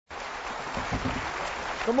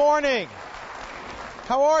Good morning.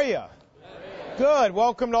 How are you? Good.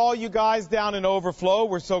 Welcome to all you guys down in Overflow.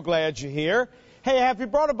 We're so glad you're here. Hey, have you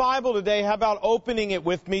brought a Bible today? How about opening it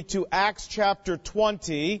with me to Acts chapter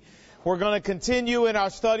 20? We're going to continue in our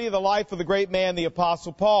study of the life of the great man, the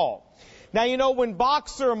Apostle Paul. Now, you know, when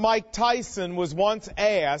boxer Mike Tyson was once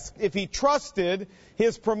asked if he trusted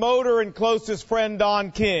his promoter and closest friend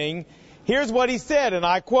Don King, here's what he said, and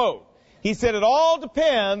I quote. He said, "It all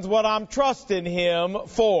depends what I'm trusting him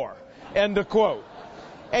for." End of quote.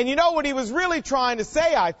 And you know what he was really trying to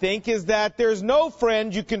say, I think, is that there's no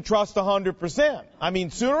friend you can trust 100%. I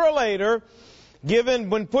mean, sooner or later,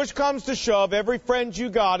 when push comes to shove, every friend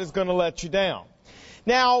you got is going to let you down.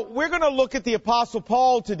 Now, we're going to look at the Apostle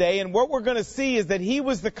Paul today, and what we're going to see is that he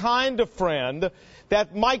was the kind of friend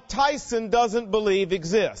that Mike Tyson doesn't believe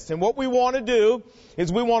exists. And what we want to do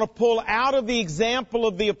is we want to pull out of the example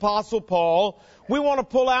of the Apostle Paul, we want to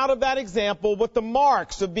pull out of that example what the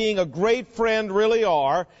marks of being a great friend really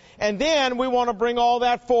are, and then we want to bring all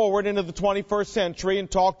that forward into the 21st century and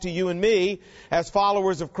talk to you and me as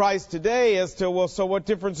followers of Christ today as to, well, so what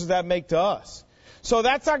difference does that make to us? So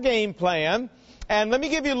that's our game plan. And let me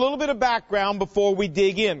give you a little bit of background before we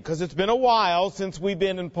dig in, because it's been a while since we've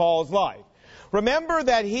been in Paul's life. Remember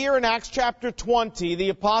that here in Acts chapter 20, the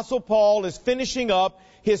Apostle Paul is finishing up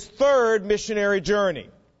his third missionary journey.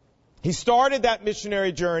 He started that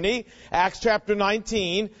missionary journey, Acts chapter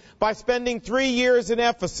 19, by spending 3 years in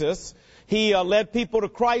Ephesus. He led people to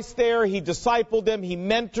Christ there. He discipled them. He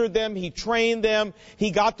mentored them. He trained them.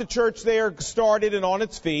 He got the church there started and on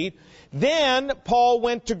its feet. Then Paul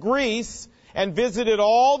went to Greece and visited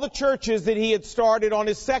all the churches that he had started on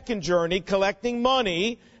his second journey, collecting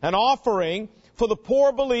money and offering for the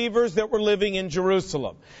poor believers that were living in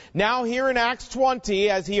Jerusalem. Now here in Acts 20,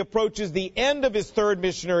 as he approaches the end of his third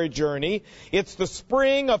missionary journey, it's the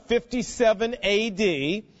spring of 57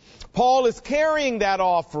 A.D., Paul is carrying that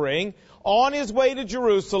offering on his way to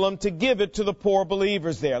Jerusalem to give it to the poor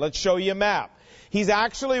believers there. Let's show you a map. He's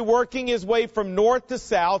actually working his way from north to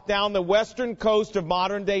south down the western coast of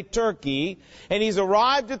modern-day Turkey, and he's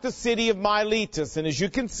arrived at the city of Miletus. And as you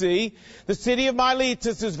can see, the city of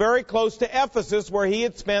Miletus is very close to Ephesus, where he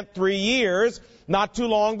had spent 3 years not too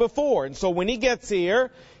long before. And so when he gets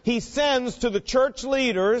here, he sends to the church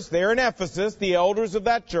leaders there in Ephesus, the elders of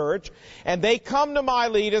that church, and they come to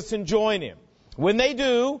Miletus and join him. When they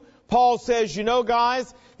do, Paul says, you know,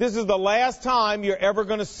 guys, this is the last time you're ever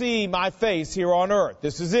going to see my face here on earth.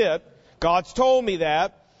 This is it. God's told me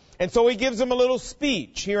that. And so he gives them a little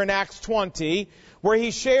speech here in Acts 20 where he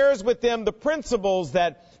shares with them the principles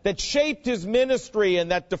that shaped his ministry and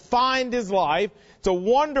that defined his life. It's a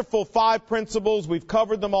wonderful 5 principles. We've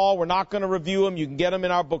covered them all. We're not going to review them. You can get them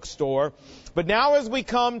in our bookstore. But now as we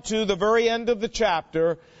come to the very end of the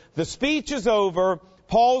chapter, the speech is over.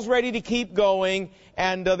 Paul's ready to keep going,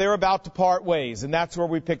 and they're about to part ways, and that's where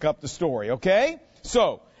we pick up the story, okay?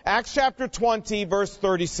 So, Acts chapter 20, verse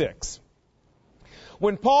 36.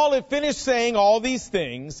 When Paul had finished saying all these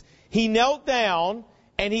things, he knelt down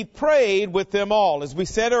and he prayed with them all. As we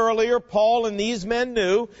said earlier, Paul and these men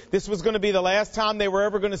knew this was going to be the last time they were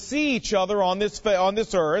ever going to see each other on this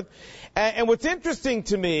earth. And what's interesting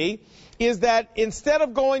to me is that instead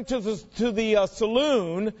of going to the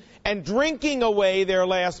saloon and drinking away their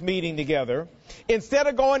last meeting together, instead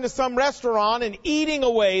of going to some restaurant and eating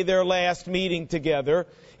away their last meeting together,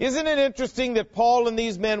 isn't it interesting that Paul and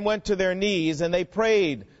these men went to their knees and they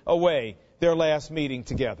prayed away their last meeting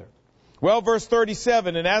together? Well, verse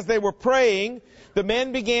 37, and as they were praying, the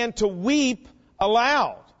men began to weep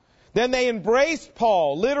aloud. Then they embraced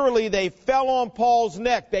Paul. Literally, they fell on Paul's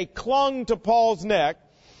neck. They clung to Paul's neck,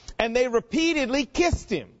 and they repeatedly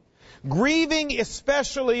kissed him, grieving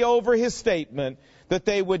especially over his statement that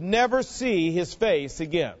they would never see his face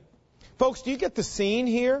again. Folks, do you get the scene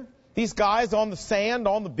here? These guys on the sand,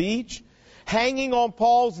 on the beach, hanging on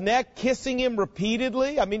Paul's neck, kissing him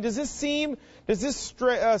repeatedly. I mean, does it seem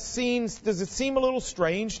a little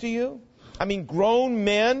strange to you? I mean, grown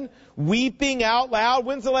men weeping out loud.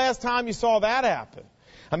 When's the last time you saw that happen?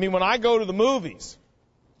 I mean, when I go to the movies,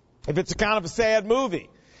 if it's a kind of a sad movie,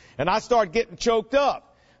 and I start getting choked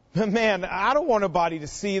up, man, I don't want nobody to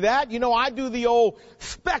see that. You know, I do the old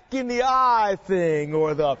speck in the eye thing,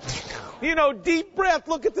 or the, deep breath,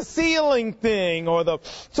 look at the ceiling thing, or the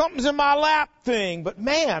something's in my lap thing. But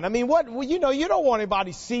man, I mean, you don't want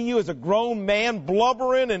anybody to see you as a grown man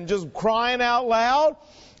blubbering and just crying out loud.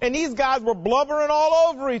 And these guys were blubbering all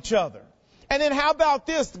over each other. And then how about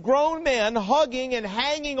this? Grown men hugging and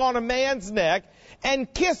hanging on a man's neck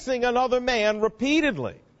and kissing another man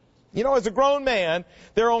repeatedly. You know, as a grown man,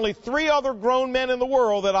 there are only 3 other grown men in the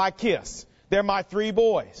world that I kiss. They're my 3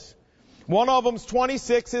 boys. One of them's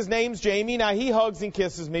 26. His name's Jamie. Now, he hugs and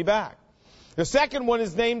kisses me back. The second one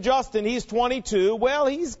is named Justin. He's 22. Well,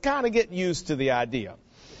 he's kind of getting used to the idea.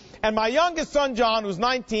 And my youngest son, John, who's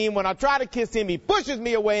 19, when I try to kiss him, he pushes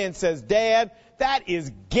me away and says, "Dad, that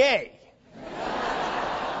is gay."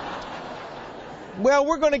 Well,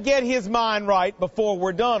 we're going to get his mind right before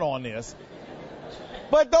we're done on this.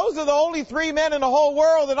 But those are the only 3 men in the whole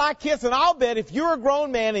world that I kiss, and I'll bet if you're a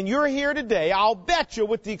grown man and you're here today, I'll bet you,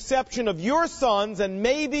 with the exception of your sons and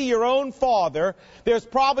maybe your own father, there's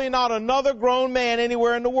probably not another grown man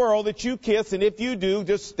anywhere in the world that you kiss, and if you do,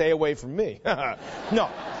 just stay away from me. No,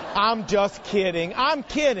 I'm just kidding. I'm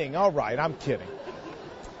kidding. All right, I'm kidding.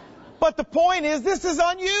 But the point is, this is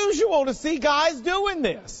unusual to see guys doing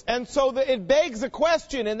this. And so it begs a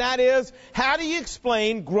question, and that is, how do you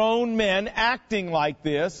explain grown men acting like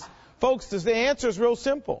this? Folks, the answer is real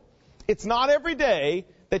simple. It's not every day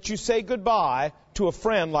that you say goodbye to a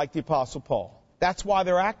friend like the Apostle Paul. That's why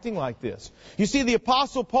they're acting like this. You see, the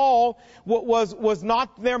Apostle Paul was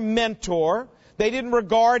not their mentor. They didn't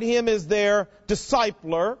regard him as their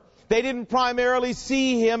discipler. They didn't primarily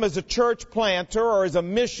see him as a church planter or as a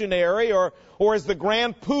missionary or as the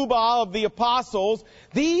grand poobah of the apostles.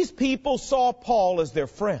 These people saw Paul as their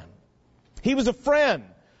friend. He was a friend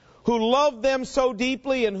who loved them so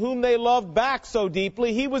deeply and whom they loved back so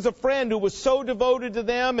deeply. He was a friend who was so devoted to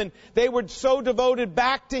them and they were so devoted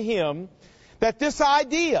back to him that this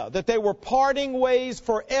idea that they were parting ways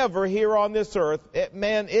forever here on this earth,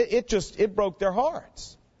 it broke their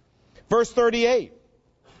hearts. Verse 38.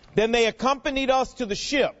 Then they accompanied us to the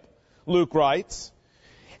ship, Luke writes,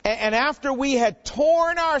 and after we had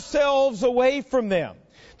torn ourselves away from them.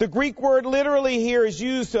 The Greek word literally here is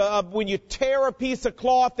used when you tear a piece of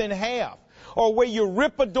cloth in half, or where you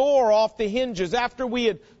rip a door off the hinges. After we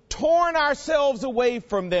had torn ourselves away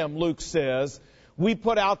from them, Luke says, we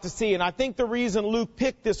put out to sea. And I think the reason Luke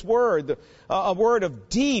picked this word, a word of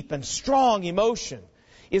deep and strong emotion,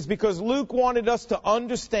 is because Luke wanted us to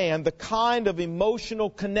understand the kind of emotional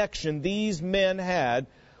connection these men had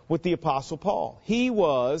with the Apostle Paul. He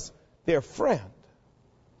was their friend.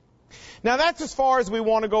 Now, that's as far as we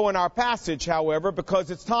want to go in our passage, however, because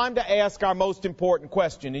it's time to ask our most important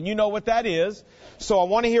question. And you know what that is. So I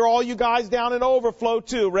want to hear all you guys down in Overflow,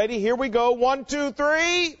 too. Ready? Here we go. 1, 2,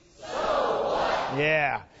 3. So what?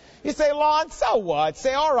 Yeah. You say, Lon, so what?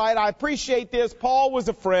 Say, all right, I appreciate this. Paul was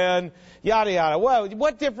a friend. Yada, yada. Well,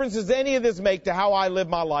 what difference does any of this make to how I live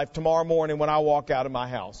my life tomorrow morning when I walk out of my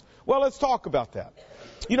house? Well, let's talk about that.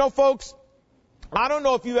 You know, folks, I don't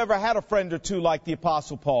know if you ever had a friend or two like the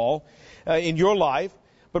Apostle Paul in your life,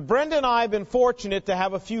 but Brenda and I have been fortunate to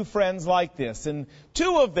have a few friends like this. And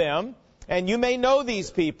 2 of them, and you may know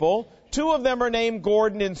these people, 2 of them are named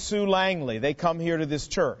Gordon and Sue Langley. They come here to this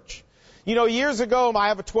church. You know, years ago, I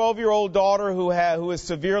have a 12-year-old daughter who is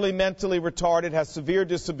severely mentally retarded, has severe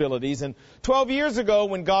disabilities. And 12 years ago,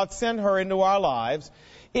 when God sent her into our lives,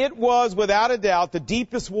 it was, without a doubt, the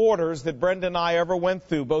deepest waters that Brenda and I ever went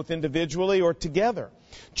through, both individually or together.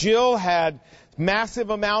 Jill had massive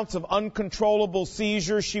amounts of uncontrollable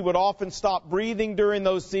seizures. She would often stop breathing during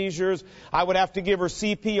those seizures. I would have to give her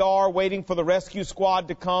CPR, waiting for the rescue squad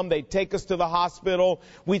to come. They'd take us to the hospital.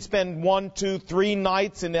 We'd spend 1, 2, 3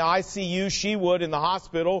 nights in the ICU. She would in the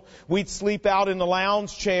hospital. We'd sleep out in the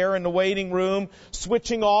lounge chair in the waiting room,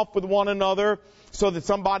 switching off with one another so that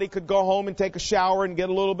somebody could go home and take a shower and get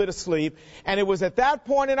a little bit of sleep. And it was at that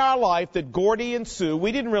point in our life that Gordy and Sue,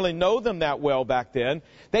 we didn't really know them that well back then,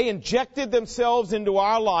 they injected themselves into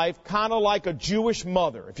our life kind of like a Jewish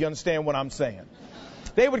mother, if you understand what I'm saying.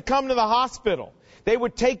 They would come to the hospital. They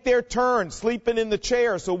would take their turn sleeping in the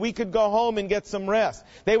chair so we could go home and get some rest.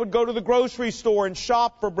 They would go to the grocery store and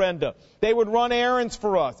shop for Brenda. They would run errands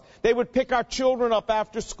for us. They would pick our children up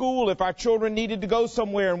after school if our children needed to go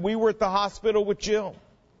somewhere and we were at the hospital with Jill.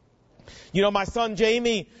 You know, my son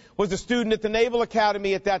Jamie was a student at the Naval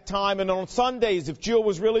Academy at that time, and on Sundays, if Jill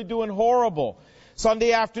was really doing horrible,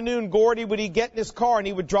 Sunday afternoon, Gordy would get in his car and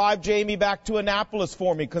he would drive Jamie back to Annapolis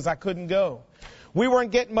for me because I couldn't go. We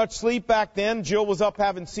weren't getting much sleep back then. Jill was up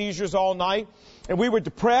having seizures all night, and we were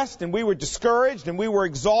depressed and we were discouraged and we were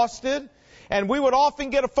exhausted, and we would often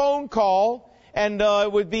get a phone call, and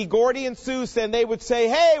it would be Gordy and Sue, and they would say,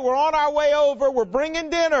 "Hey, we're on our way over. We're bringing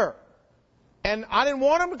dinner." And I didn't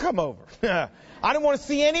want them to come over. I didn't want to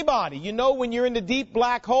see anybody. You know, when you're in the deep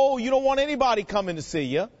black hole, you don't want anybody coming to see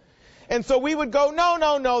you. And so we would go,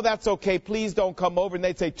 no, that's okay. Please don't come over. And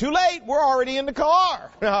they'd say, "Too late. We're already in the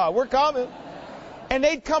car. We're coming." And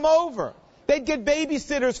they'd come over. They'd get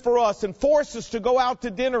babysitters for us and force us to go out to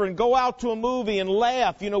dinner and go out to a movie and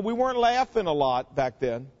laugh. You know, we weren't laughing a lot back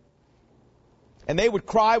then. And they would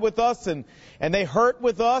cry with us, and they hurt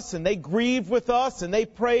with us, and they grieved with us, and they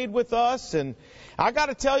prayed with us. And I got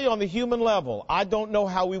to tell you, on the human level, I don't know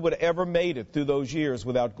how we would have ever made it through those years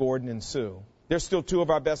without Gordon and Sue. They're still two of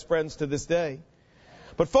our best friends to this day.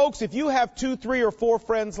 But folks, if you have 2, 3, or 4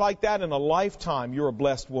 friends like that in a lifetime, you're a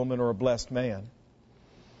blessed woman or a blessed man.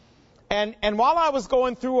 And while I was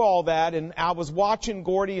going through all that, and I was watching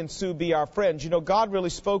Gordy and Sue be our friends, God really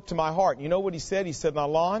spoke to my heart. You know what he said? He said, now,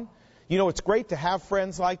 Lon, it's great to have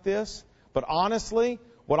friends like this, but honestly,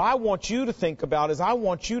 what I want you to think about is I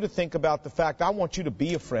want you to think about the fact I want you to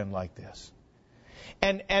be a friend like this.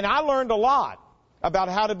 And I learned a lot about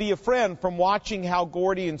how to be a friend from watching how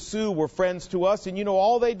Gordy and Sue were friends to us. And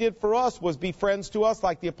all they did for us was be friends to us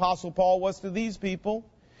like the Apostle Paul was to these people.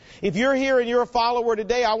 If you're here and you're a follower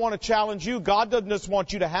today, I want to challenge you. God doesn't just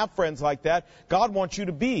want you to have friends like that. God wants you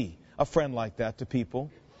to be a friend like that to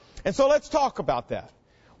people. And so let's talk about that.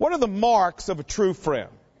 What are the marks of a true friend?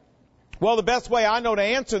 Well, the best way I know to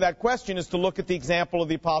answer that question is to look at the example of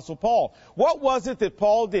the Apostle Paul. What was it that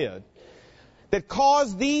Paul did that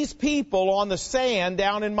caused these people on the sand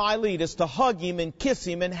down in Miletus to hug him and kiss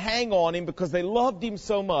him and hang on him because they loved him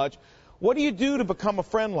so much? What do you do to become a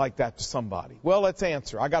friend like that to somebody? Well, let's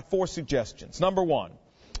answer. I got 4 suggestions. Number 1,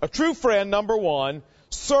 a true friend,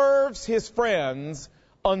 serves his friends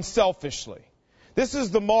unselfishly. This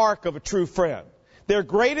is the mark of a true friend. Their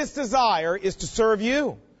greatest desire is to serve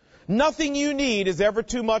you. Nothing you need is ever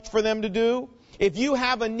too much for them to do. If you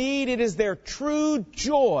have a need, it is their true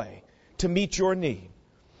joy to meet your need.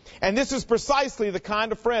 And this is precisely the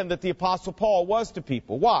kind of friend that the Apostle Paul was to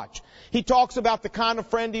people. Watch. He talks about the kind of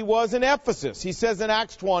friend he was in Ephesus. He says in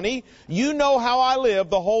Acts 20, you know how I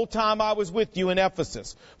lived the whole time I was with you in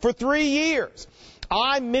Ephesus. For 3 years,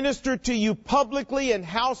 I ministered to you publicly and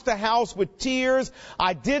house to house with tears.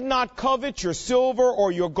 I did not covet your silver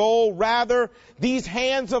or your gold. Rather, these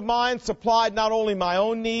hands of mine supplied not only my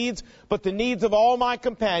own needs, but the needs of all my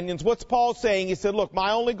companions. What's Paul saying? He said, look,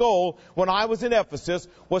 my only goal when I was in Ephesus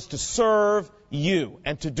was to serve you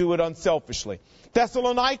and to do it unselfishly.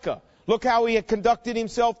 Thessalonica, look how he had conducted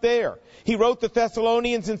himself there. He wrote the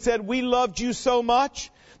Thessalonians and said, we loved you so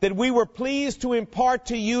much that we were pleased to impart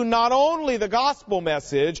to you not only the gospel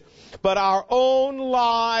message, but our own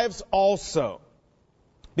lives also,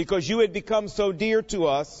 because you had become so dear to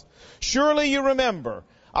us. Surely you remember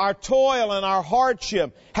our toil and our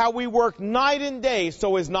hardship, how we worked night and day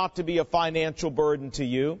so as not to be a financial burden to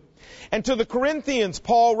you. And to the Corinthians,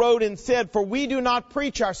 Paul wrote and said, for we do not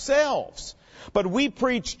preach ourselves, but we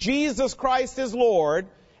preach Jesus Christ as Lord.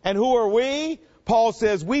 And who are we? Paul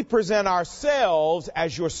says, we present ourselves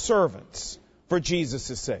as your servants for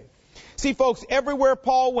Jesus' sake. See, folks, everywhere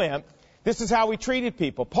Paul went, this is how he treated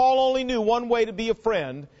people. Paul only knew one way to be a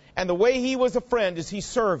friend, and the way he was a friend is he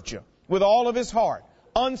served you with all of his heart,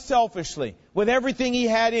 unselfishly, with everything he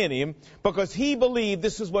had in him, because he believed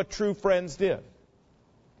this is what true friends did.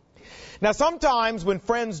 Now, sometimes when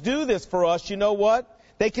friends do this for us, you know what?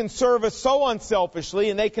 They can serve us so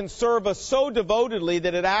unselfishly and they can serve us so devotedly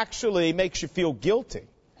that it actually makes you feel guilty.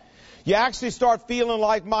 You actually start feeling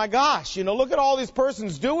like, my gosh, look at all this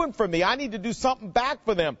person's doing for me. I need to do something back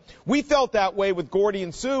for them. We felt that way with Gordy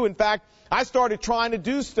and Sue. In fact, I started trying to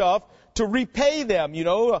do stuff to repay them,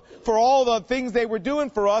 for all the things they were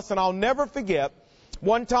doing for us. And I'll never forget,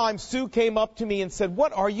 one time Sue came up to me and said,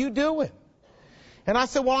 what are you doing? And I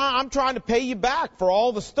said, well, I'm trying to pay you back for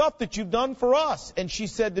all the stuff that you've done for us. And she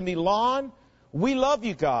said to me, Lon, we love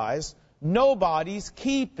you guys. Nobody's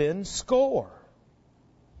keeping score.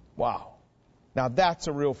 Wow. Now that's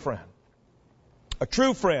a real friend. A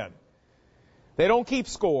true friend. They don't keep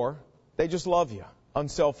score. They just love you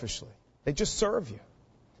unselfishly. They just serve you.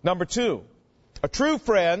 Number 2, a true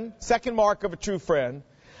friend, second mark of a true friend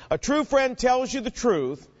tells you the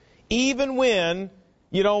truth even when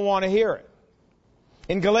you don't want to hear it.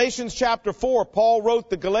 In Galatians chapter 4, Paul wrote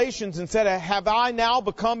the Galatians and said, have I now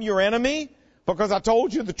become your enemy because I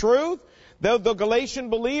told you the truth? The Galatian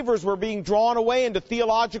believers were being drawn away into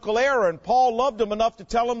theological error, and Paul loved them enough to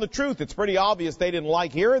tell them the truth. It's pretty obvious they didn't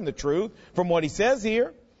like hearing the truth from what he says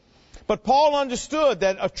here. But Paul understood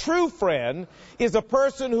that a true friend is a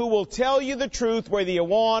person who will tell you the truth whether you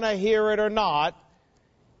want to hear it or not.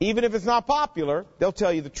 Even if it's not popular, they'll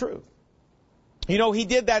tell you the truth. He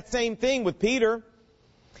did that same thing with Peter.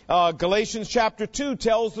 Galatians chapter 2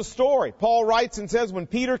 tells the story. Paul writes and says, when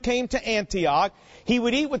Peter came to Antioch, he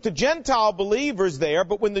would eat with the Gentile believers there,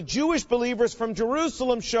 but when the Jewish believers from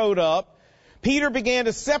Jerusalem showed up, Peter began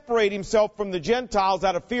to separate himself from the Gentiles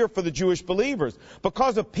out of fear for the Jewish believers.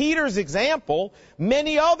 Because of Peter's example,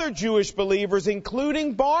 many other Jewish believers,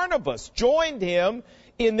 including Barnabas, joined him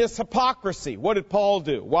in this hypocrisy. What did Paul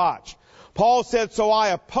do? Watch. Paul said, so I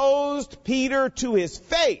opposed Peter to his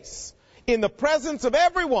face in the presence of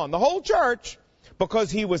everyone, the whole church,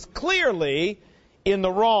 because he was clearly in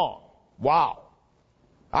the wrong. Wow.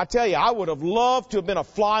 I tell you, I would have loved to have been a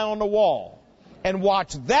fly on the wall and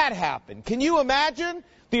watched that happen. Can you imagine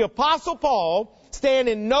the Apostle Paul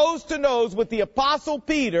standing nose to nose with the Apostle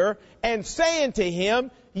Peter and saying to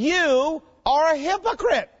him, you are a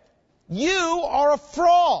hypocrite. You are a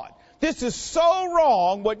fraud. This is so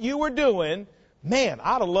wrong what you were doing. Man,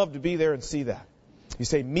 I'd have loved to be there and see that. You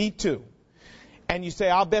say, me too. And you say,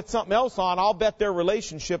 I'll bet something else on. I'll bet their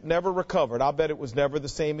relationship never recovered. I'll bet it was never the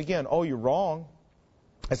same again. Oh, you're wrong.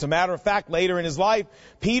 As a matter of fact, later in his life,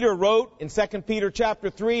 Peter wrote in 2 Peter chapter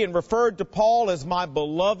 3 and referred to Paul as my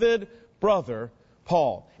beloved brother,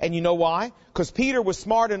 Paul. And you know why? Because Peter was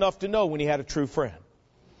smart enough to know when he had a true friend.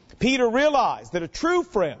 Peter realized that a true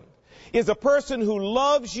friend is a person who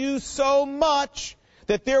loves you so much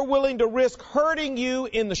that they're willing to risk hurting you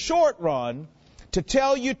in the short run to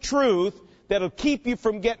tell you truth that'll keep you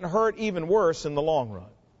from getting hurt even worse in the long run.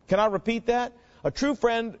 Can I repeat that? A true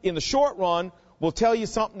friend in the short run will tell you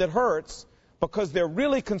something that hurts because they're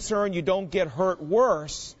really concerned you don't get hurt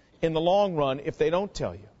worse in the long run if they don't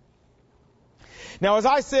tell you. Now, as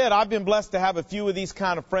I said, I've been blessed to have a few of these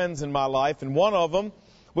kind of friends in my life, and one of them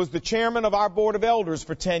was the chairman of our board of elders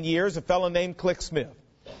for 10 years, a fellow named Click Smith.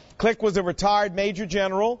 Click was a retired major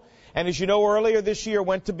general, and as you know, earlier this year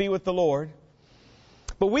went to be with the Lord.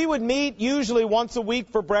 But we would meet usually once a week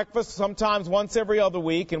for breakfast, sometimes once every other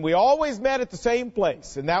week, and we always met at the same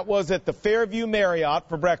place, and that was at the Fairview Marriott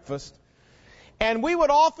for breakfast. And we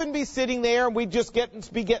would often be sitting there, and we'd just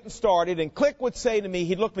be getting started, and Click would say to me,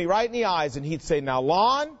 he'd look me right in the eyes, and he'd say, now,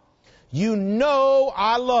 Lon, you know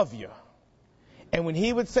I love you. And when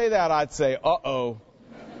he would say that, I'd say, uh-oh,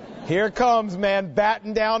 here it comes, man,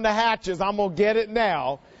 batten down the hatches, I'm going to get it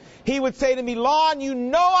now. He would say to me, Lon, you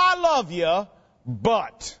know I love you,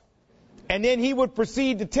 but, and then he would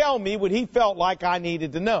proceed to tell me what he felt like I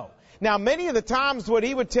needed to know. Now, many of the times what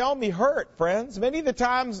he would tell me hurt, friends. Many of the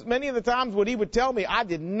times what he would tell me I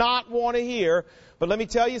did not want to hear. But let me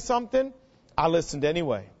tell you something. I listened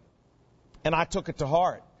anyway. And I took it to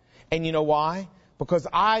heart. And you know why? Because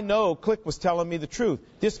I know Click was telling me the truth.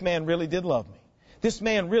 This man really did love me. This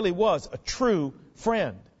man really was a true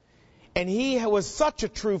friend. And he was such a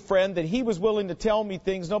true friend that he was willing to tell me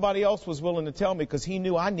things nobody else was willing to tell me because he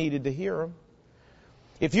knew I needed to hear them.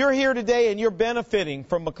 If you're here today and you're benefiting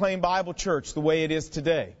from McLean Bible Church the way it is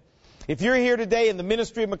today, if you're here today and the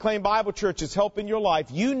ministry of McLean Bible Church is helping your life,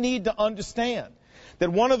 you need to understand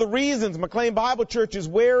that one of the reasons McLean Bible Church is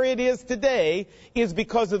where it is today is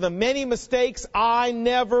because of the many mistakes I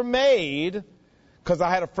never made because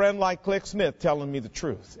I had a friend like Click Smith telling me the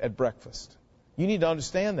truth at breakfast. You need to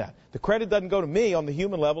understand that. The credit doesn't go to me on the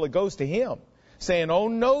human level. It goes to him saying, oh,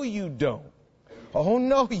 no, you don't. Oh,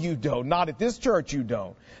 no, you don't. Not at this church, you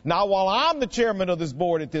don't. Not while I'm the chairman of this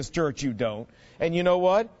board at this church, you don't. And you know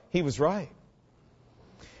what? He was right.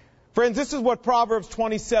 Friends, this is what Proverbs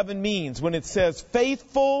 27 means when it says,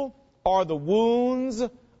 faithful are the wounds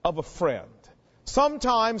of a friend.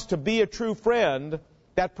 Sometimes to be a true friend,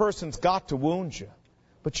 that person's got to wound you.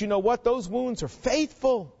 But you know what? Those wounds are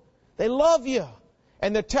faithful. They love you.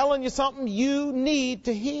 And they're telling you something you need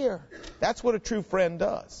to hear. That's what a true friend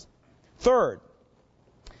does. Third,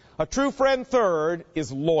 a true friend, third,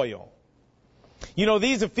 is loyal. You know,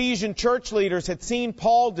 these Ephesian church leaders had seen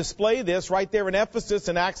Paul display this right there in Ephesus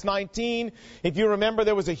in Acts 19. If you remember,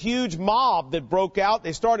 there was a huge mob that broke out.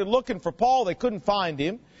 They started looking for Paul. They couldn't find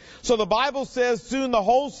him. So the Bible says soon the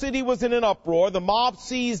whole city was in an uproar. The mob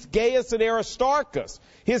seized Gaius and Aristarchus,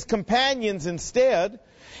 his companions instead,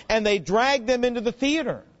 and they dragged them into the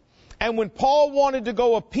theater. And when Paul wanted to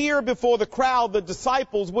go appear before the crowd, the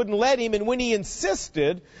disciples wouldn't let him. And when he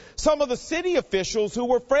insisted, some of the city officials who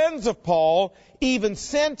were friends of Paul even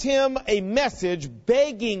sent him a message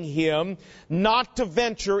begging him not to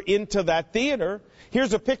venture into that theater.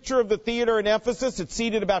 Here's a picture of the theater in Ephesus. It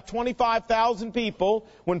seated about 25,000 people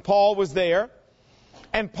when Paul was there.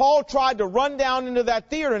 And Paul tried to run down into that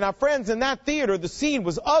theater. Now, friends, in that theater, the scene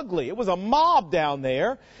was ugly. It was a mob down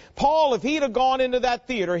there. Paul, if he'd have gone into that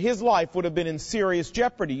theater, his life would have been in serious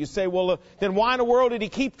jeopardy. You say, well, then why in the world did he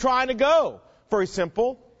keep trying to go? Very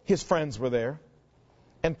simple. His friends were there.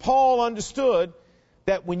 And Paul understood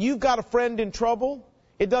that when you've got a friend in trouble,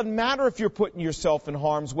 it doesn't matter if you're putting yourself in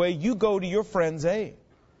harm's way. You go to your friend's aid.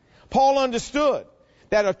 Paul understood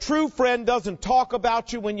that a true friend doesn't talk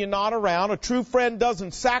about you when you're not around. A true friend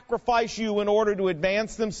doesn't sacrifice you in order to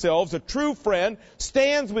advance themselves. A true friend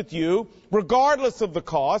stands with you regardless of the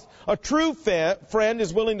cost. A true friend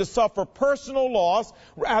is willing to suffer personal loss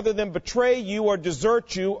rather than betray you or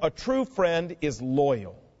desert you. A true friend is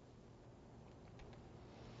loyal.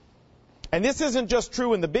 And this isn't just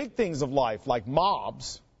true in the big things of life, like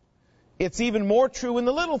mobs. It's even more true in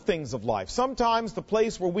the little things of life. Sometimes the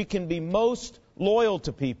place where we can be most loyal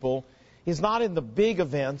to people is not in the big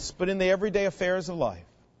events, but in the everyday affairs of life.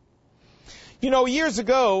 You know, years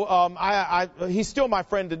ago, he's still my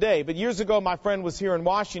friend today, but years ago my friend was here in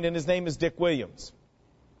Washington. His name is Dick Williams.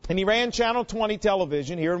 And he ran Channel 20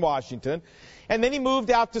 television here in Washington. And then he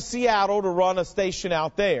moved out to Seattle to run a station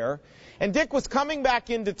out there. And Dick was coming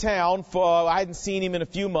back into town I hadn't seen him in a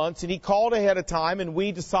few months, and he called ahead of time, and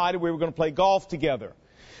we decided we were going to play golf together.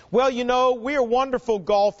 Well, you know, we are wonderful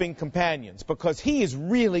golfing companions because he is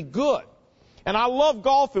really good. And I love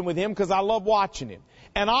golfing with him because I love watching him.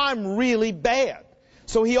 And I'm really bad.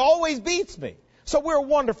 So he always beats me. So we're a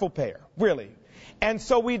wonderful pair, really. And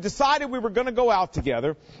so we decided we were going to go out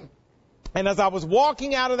together. And as I was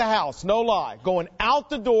walking out of the house, no lie, going out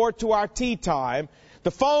the door to our tee time,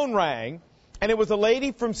 the phone rang, and it was a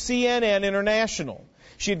lady from CNN International.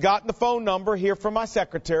 She had gotten the phone number here from my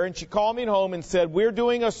secretary, and she called me at home and said, we're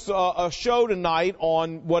doing a show tonight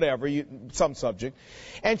on whatever, some subject.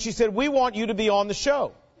 And she said, we want you to be on the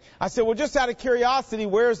show. I said, well, just out of curiosity,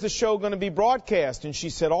 where is the show going to be broadcast? And she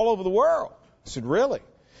said, all over the world. I said, really?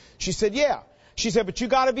 She said, yeah. She said, but you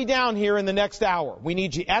got to be down here in the next hour. We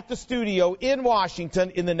need you at the studio in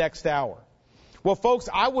Washington in the next hour. Well, folks,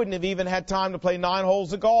 I wouldn't have even had time to play 9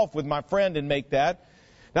 holes of golf with my friend and make that.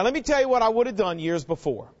 Now, let me tell you what I would have done years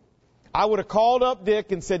before. I would have called up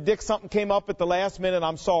Dick and said, Dick, something came up at the last minute,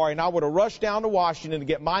 I'm sorry. And I would have rushed down to Washington to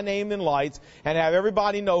get my name in lights and have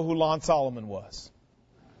everybody know who Lon Solomon was.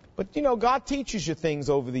 But, you know, God teaches you things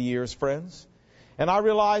over the years, friends. And I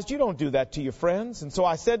realized you don't do that to your friends. And so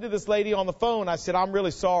I said to this lady on the phone, I said, I'm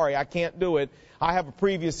really sorry, I can't do it. I have a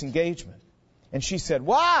previous engagement. And she said,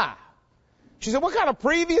 why? She said, what kind of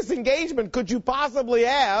previous engagement could you possibly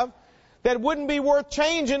have that wouldn't be worth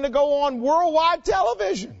changing to go on worldwide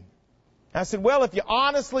television? I said, well, if you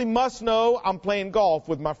honestly must know, I'm playing golf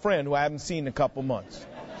with my friend who I haven't seen in a couple months.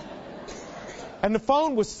 And the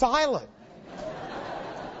phone was silent.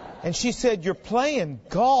 And she said, you're playing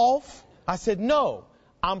golf? I said, no,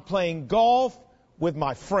 I'm playing golf with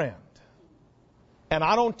my friend. And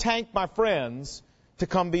I don't tank my friends to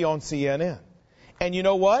come be on CNN. And you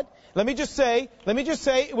know what? Let me just say,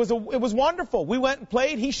 it was wonderful. We went and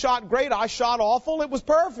played. He shot great. I shot awful. It was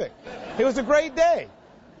perfect. It was a great day.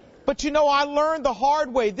 But you know, I learned the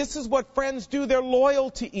hard way. This is what friends do. They're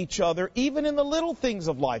loyal to each other, even in the little things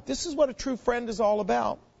of life. This is what a true friend is all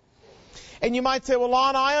about. And you might say, well,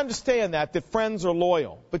 Lon, I understand that friends are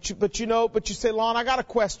loyal. But you say, Lon, I got a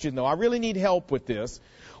question though. I really need help with this.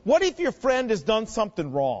 What if your friend has done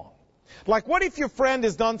something wrong? Like, what if your friend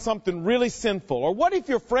has done something really sinful? Or what if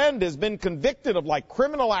your friend has been convicted of, like,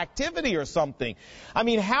 criminal activity or something? I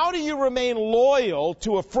mean, how do you remain loyal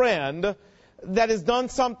to a friend that has done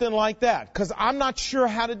something like that? Because I'm not sure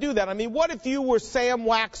how to do that. I mean, what if you were Sam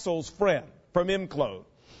Waxel's friend from Imclone?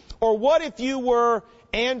 Or what if you were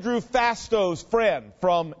Andrew Fasto's friend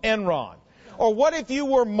from Enron? Or what if you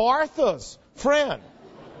were Martha's friend?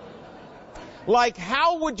 Like,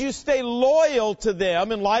 how would you stay loyal to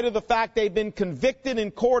them in light of the fact they've been convicted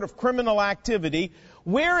in court of criminal activity?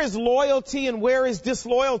 Where is loyalty and where is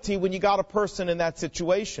disloyalty when you got a person in that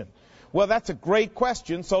situation? Well, that's a great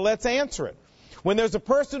question, so let's answer it. When there's a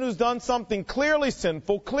person who's done something clearly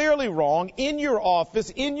sinful, clearly wrong, in your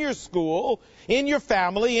office, in your school, in your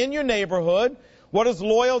family, in your neighborhood, what does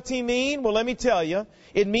loyalty mean? Well, let me tell you.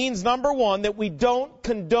 It means, number one, that we don't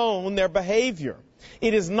condone their behavior.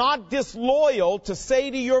 It is not disloyal to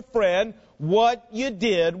say to your friend, what you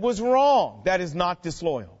did was wrong. That is not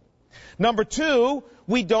disloyal. Number two,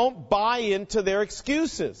 we don't buy into their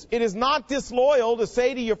excuses. It is not disloyal to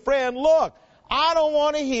say to your friend, look, I don't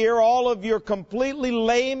want to hear all of your completely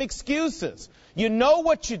lame excuses. You know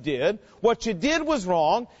what you did. What you did was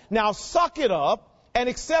wrong. Now suck it up and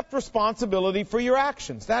accept responsibility for your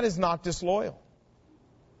actions. That is not disloyal.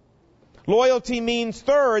 Loyalty means,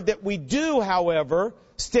 third, that we do, however,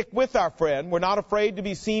 stick with our friend. We're not afraid to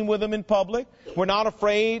be seen with them in public. We're not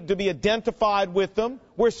afraid to be identified with them.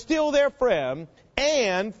 We're still their friend.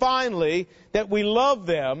 And finally, that we love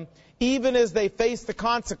them even as they face the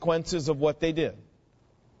consequences of what they did.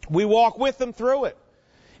 We walk with them through it.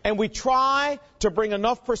 And we try to bring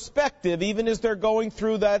enough perspective, even as they're going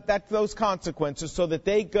through those consequences, so that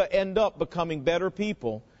they end up becoming better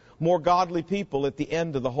people, more godly people at the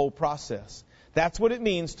end of the whole process. That's what it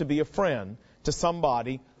means to be a friend to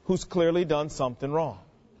somebody who's clearly done something wrong.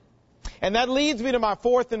 And that leads me to my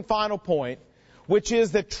fourth and final point, which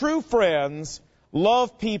is that true friends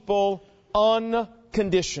love people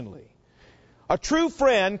unconditionally. A true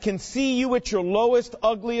friend can see you at your lowest,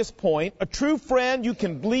 ugliest point. A true friend, you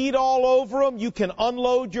can bleed all over them. You can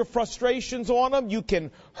unload your frustrations on them. You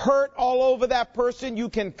can hurt all over that person. You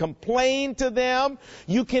can complain to them.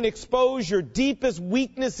 You can expose your deepest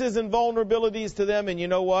weaknesses and vulnerabilities to them. And you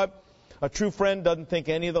know what? A true friend doesn't think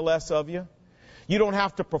any of the less of you. You don't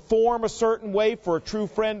have to perform a certain way for a true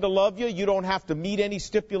friend to love you. You don't have to meet any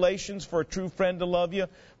stipulations for a true friend to love you.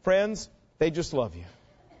 Friends, they just love you.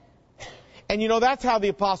 And you know, that's how the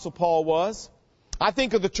Apostle Paul was. I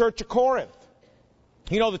think of the Church of Corinth.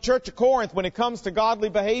 You know, the Church of Corinth, when it comes to godly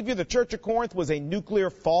behavior, the Church of Corinth was a nuclear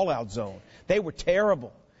fallout zone. They were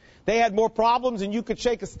terrible. They had more problems than you could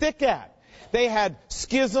shake a stick at. They had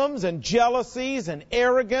schisms and jealousies and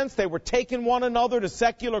arrogance. They were taking one another to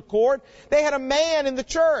secular court. They had a man in the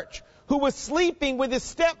church who was sleeping with his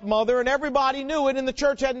stepmother, and everybody knew it, and the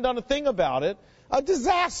church hadn't done a thing about it. A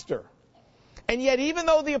disaster. And yet, even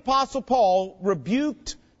though the Apostle Paul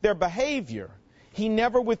rebuked their behavior, he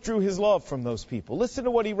never withdrew his love from those people. Listen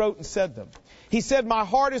to what he wrote and said to them. He said, "My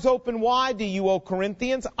heart is open wide to you, O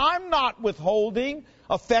Corinthians. I'm not withholding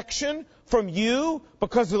affection from you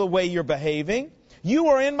because of the way you're behaving. You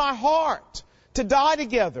are in my heart to die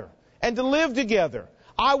together and to live together.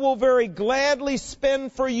 I will very gladly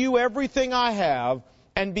spend for you everything I have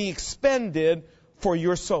and be expended for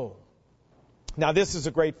your soul." Now, this is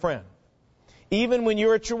a great friend. Even when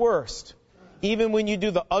you're at your worst, even when you do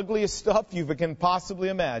the ugliest stuff you can possibly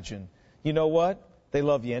imagine, you know what? They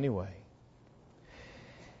love you anyway.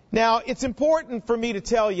 Now, it's important for me to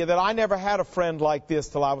tell you that I never had a friend like this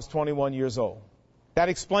till I was 21 years old. That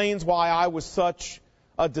explains why I was such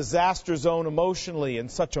a disaster zone emotionally and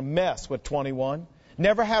such a mess with 21.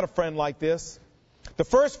 Never had a friend like this. The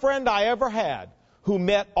first friend I ever had who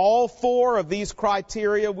met all four of these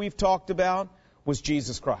criteria we've talked about was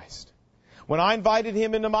Jesus Christ. When I invited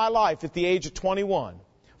him into my life at the age of 21,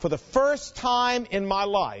 for the first time in my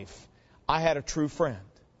life, I had a true friend.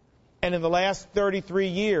 And in the last 33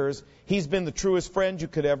 years, he's been the truest friend you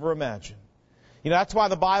could ever imagine. You know, that's why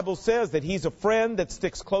the Bible says that he's a friend that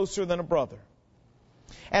sticks closer than a brother.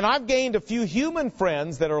 And I've gained a few human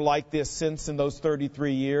friends that are like this since in those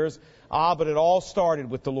 33 years. But it all started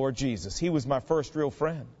with the Lord Jesus. He was my first real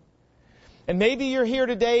friend. And maybe you're here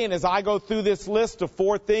today, and as I go through this list of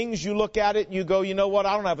 4 things, you look at it and you go, you know what,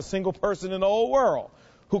 I don't have a single person in the whole world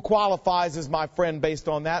who qualifies as my friend based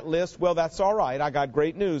on that list. Well, that's all right. I got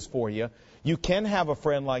great news for you. You can have a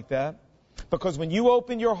friend like that. Because when you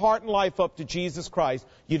open your heart and life up to Jesus Christ,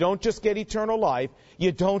 you don't just get eternal life.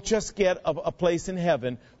 You don't just get a place in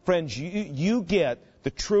heaven. Friends, you get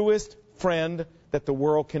the truest friend that the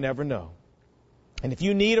world can ever know. And if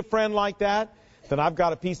you need a friend like that, then I've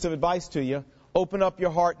got a piece of advice to you. Open up your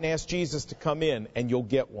heart and ask Jesus to come in, and you'll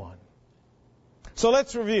get one. So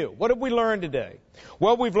let's review. What have we learned today?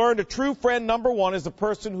 Well, we've learned a true friend, number 1, is a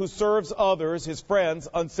person who serves others, his friends,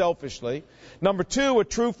 unselfishly. Number 2, a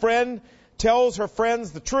true friend tells her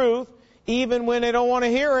friends the truth, even when they don't want to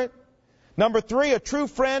hear it. Number 3, a true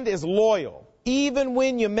friend is loyal. Even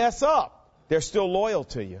when you mess up, they're still loyal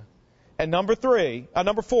to you. And number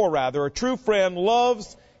 4, a true friend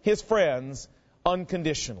loves his friends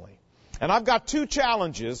unconditionally. And I've got 2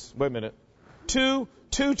 challenges. Wait a minute. Two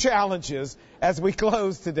challenges as we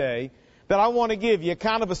close today that I want to give you,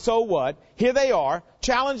 kind of a so what. Here they are.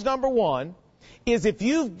 Challenge number 1 is if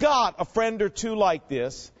you've got a friend or 2 like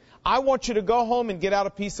this, I want you to go home and get out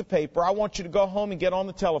a piece of paper. I want you to go home and get on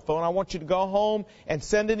the telephone. I want you to go home and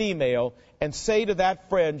send an email and say to that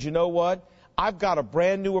friend, you know what? I've got a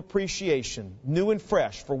brand new appreciation, new and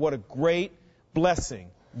fresh, for what a great blessing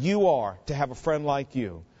you are to have a friend like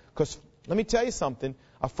you. Because let me tell you something,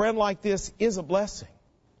 a friend like this is a blessing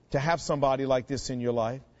to have somebody like this in your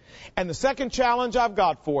life. And the second challenge I've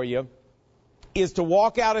got for you is to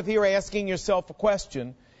walk out of here asking yourself a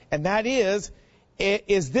question, and that is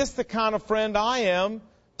this the kind of friend I am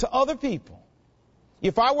to other people?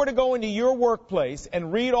 If I were to go into your workplace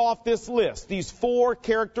and read off this list, these 4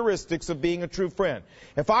 characteristics of being a true friend,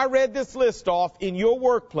 if I read this list off in your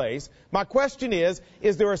workplace, my question is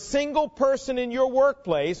there a single person in your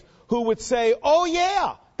workplace who would say, oh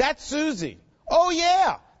yeah, that's Susie. Oh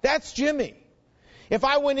yeah, that's Jimmy. If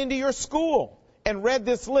I went into your school and read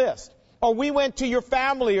this list, Or we went to your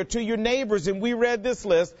family or to your neighbors and we read this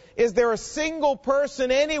list. Is there a single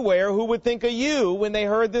person anywhere who would think of you when they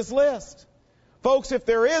heard this list? Folks, if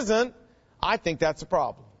there isn't, I think that's a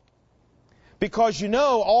problem. Because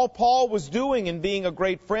all Paul was doing in being a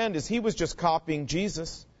great friend is he was just copying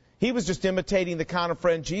Jesus. He was just imitating the kind of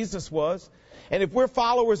friend Jesus was. And if we're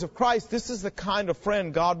followers of Christ, this is the kind of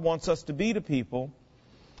friend God wants us to be to people.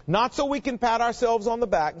 Not so we can pat ourselves on the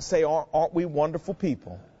back and say, aren't we wonderful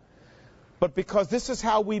people? But because this is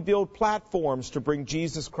how we build platforms to bring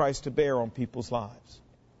Jesus Christ to bear on people's lives.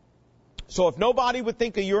 So if nobody would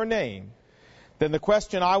think of your name, then the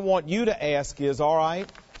question I want you to ask is, all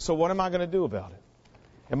right, so what am I going to do about it?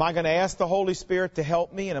 Am I going to ask the Holy Spirit to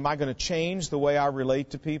help me, and am I going to change the way I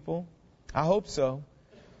relate to people? I hope so.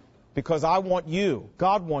 Because I want you,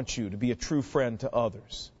 God wants you to be a true friend to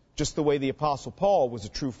others, just the way the Apostle Paul was a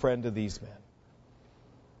true friend to these men.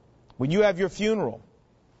 When you have your funeral,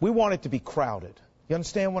 we want it to be crowded. You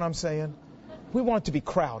understand what I'm saying? We want it to be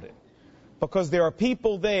crowded. Because there are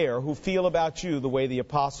people there who feel about you the way the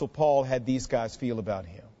Apostle Paul had these guys feel about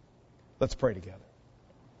him. Let's pray together.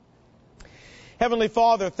 Heavenly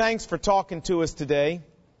Father, thanks for talking to us today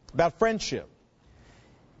about friendship.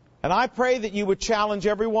 And I pray that you would challenge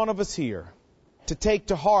every one of us here to take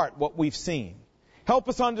to heart what we've seen. Help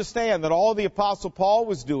us understand that all the Apostle Paul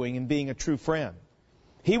was doing in being a true friend,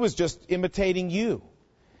 he was just imitating you.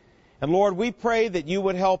 And Lord, we pray that you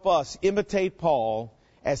would help us imitate Paul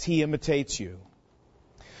as he imitates you.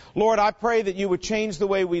 Lord, I pray that you would change the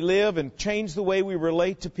way we live and change the way we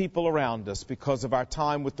relate to people around us because of our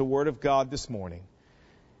time with the Word of God this morning.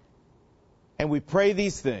 And we pray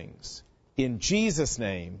these things in Jesus'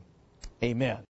 name. Amen.